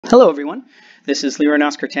Hello everyone, this is Leroy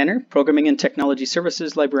Oscar Tanner, Programming and Technology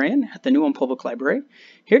Services Librarian at the New Ulm Public Library,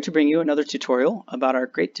 here to bring you another tutorial about our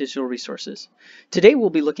great digital resources. Today we'll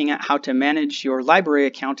be looking at how to manage your library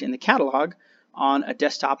account in the catalog on a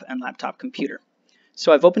desktop and laptop computer.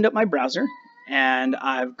 So I've opened up my browser and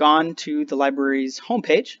I've gone to the library's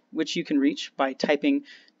homepage, which you can reach by typing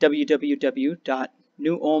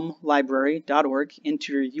www.newulmlibrary.org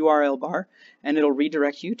into your URL bar, and it'll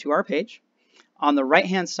redirect you to our page. On the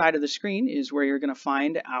right-hand side of the screen is where you're going to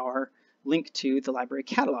find our link to the library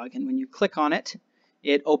catalog. And when you click on it,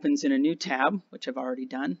 it opens in a new tab, which I've already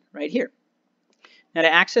done right here. Now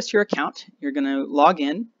to access your account, you're going to log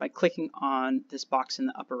in by clicking on this box in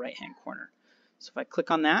the upper right-hand corner. So if I click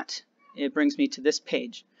on that, it brings me to this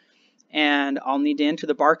page. And I'll need to enter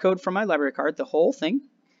the barcode from my library card, the whole thing,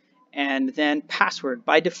 and then password.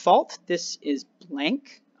 By default, this is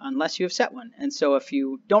blank, unless you have set one. And so if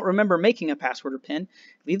you don't remember making a password or PIN,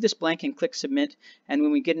 leave this blank and click submit. And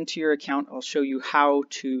when we get into your account, I'll show you how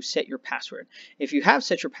to set your password. If you have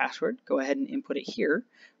set your password, go ahead and input it here.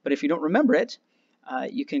 But if you don't remember it,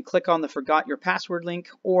 you can click on the forgot your password link,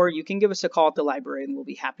 or you can give us a call at the library and we'll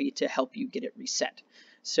be happy to help you get it reset.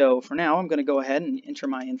 So for now, I'm going to go ahead and enter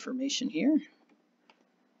my information here.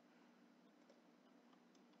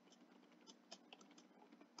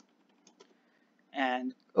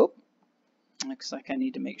 And oh, looks like I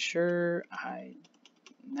need to make sure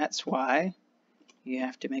that's why you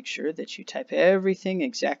have to make sure that you type everything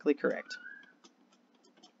exactly correct.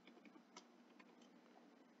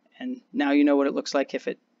 And now you know what it looks like if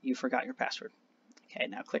you forgot your password. Okay,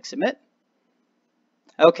 now click submit.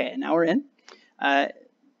 Okay, now we're in.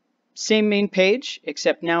 Same main page,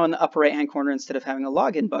 except now in the upper right hand corner, instead of having a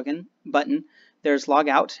login button, there's log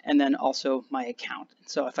out and then also my account.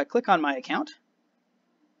 So if I click on my account,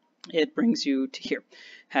 it brings you to here.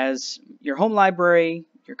 Has your home library,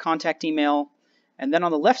 your contact email, and then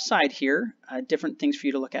on the left side here, different things for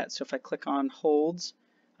you to look at. So if I click on holds,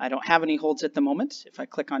 I don't have any holds at the moment. If I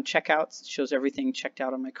click on checkouts, it shows everything checked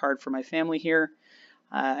out on my card for my family here.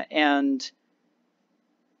 And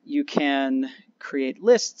you can create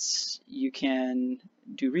lists, you can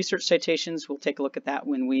do research citations. We'll take a look at that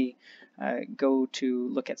when we go to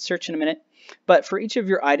look at search in a minute. But for each of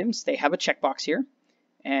your items, they have a checkbox here.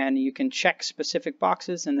 And you can check specific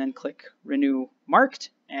boxes and then click Renew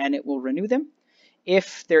Marked, and it will renew them.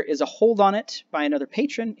 If there is a hold on it by another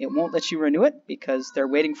patron, it won't let you renew it because they're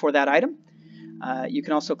waiting for that item. You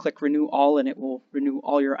can also click Renew All, and it will renew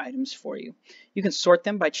all your items for you. You can sort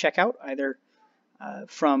them by checkout, either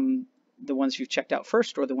from the ones you've checked out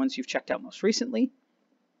first or the ones you've checked out most recently.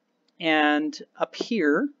 And up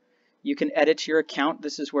here, you can edit your account.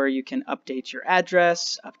 This is where you can update your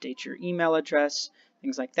address, update your email address,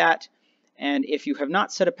 things like that. And if you have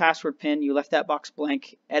not set a password PIN, you left that box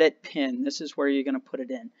blank, edit PIN. This is where you're going to put it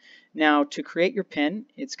in. Now to create your PIN,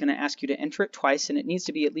 it's going to ask you to enter it twice, and it needs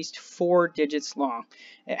to be at least 4 digits long.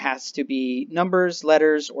 It has to be numbers,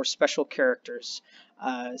 letters, or special characters.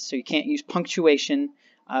 So you can't use punctuation,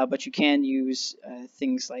 but you can use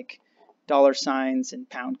things like $ and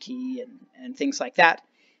pound key and things like that.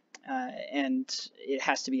 And it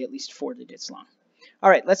has to be at least 4 digits long.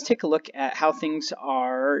 All right, let's take a look at how things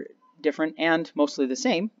are different and mostly the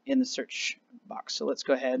same in the search box. So let's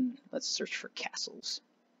go ahead and let's search for castles.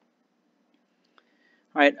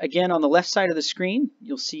 All right, again, on the left side of the screen,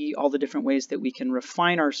 you'll see all the different ways that we can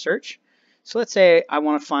refine our search. So let's say I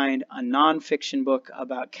want to find a nonfiction book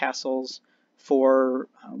about castles for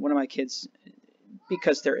one of my kids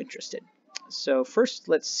because they're interested. So first,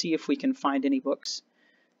 let's see if we can find any books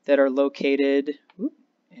that are located,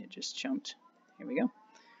 it just jumped. Here we go.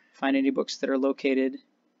 Find any books that are located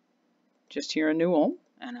just here in New Ulm,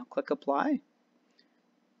 and I'll click apply.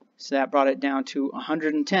 So that brought it down to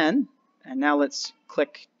 110, and now let's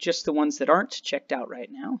click just the ones that aren't checked out right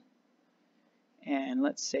now. And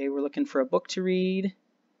let's say we're looking for a book to read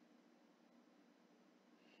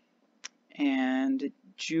and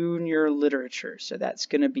junior literature, so that's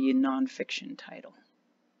going to be a nonfiction title.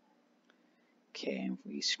 Okay, if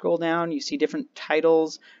we scroll down, you see different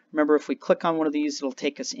titles. Remember, if we click on one of these, it'll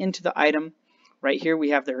take us into the item. Right here,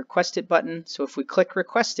 we have the Request It button. So if we click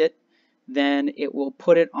Request It, then it will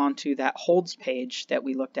put it onto that holds page that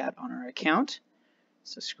we looked at on our account.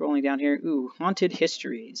 So scrolling down here, ooh, Haunted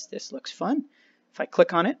Histories. This looks fun. If I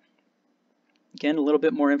click on it, again, a little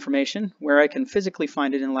bit more information where I can physically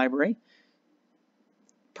find it in the library.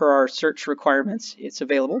 Per our search requirements, it's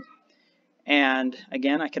available. And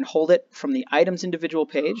again, I can hold it from the items individual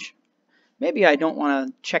page. Maybe I don't want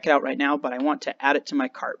to check it out right now, but I want to add it to my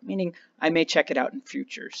cart, meaning I may check it out in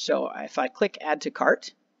future. So if I click Add to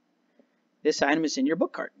Cart, this item is in your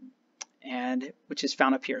book cart. and which is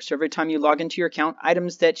found up here. So every time you log into your account,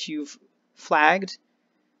 items that you've flagged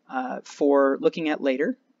for looking at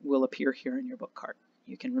later will appear here in your book cart.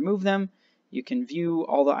 You can remove them. You can view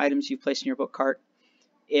all the items you've placed in your book cart.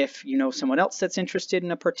 If you know someone else that's interested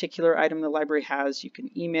in a particular item the library has, you can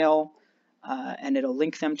email and it'll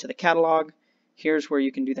link them to the catalog. Here's where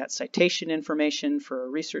you can do that citation information for a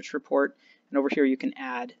research report. And over here you can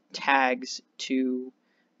add tags to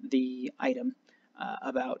the item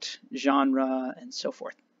about genre and so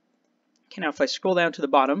forth. Okay, now if I scroll down to the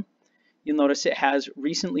bottom, you'll notice it has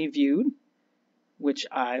recently viewed, which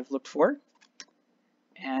I've looked for.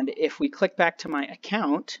 And if we click back to my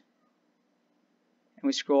account and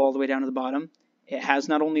we scroll all the way down to the bottom, it has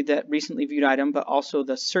not only that recently viewed item, but also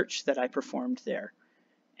the search that I performed there.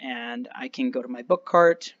 And I can go to my book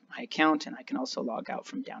cart, my account, and I can also log out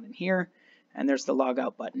from down in here. And there's the log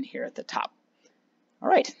out button here at the top. All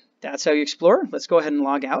right, that's how you explore. Let's go ahead and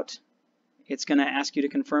log out. It's going to ask you to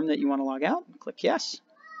confirm that you want to log out. Click yes.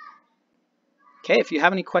 Okay, if you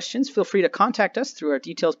have any questions, feel free to contact us through our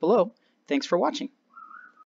details below. Thanks for watching.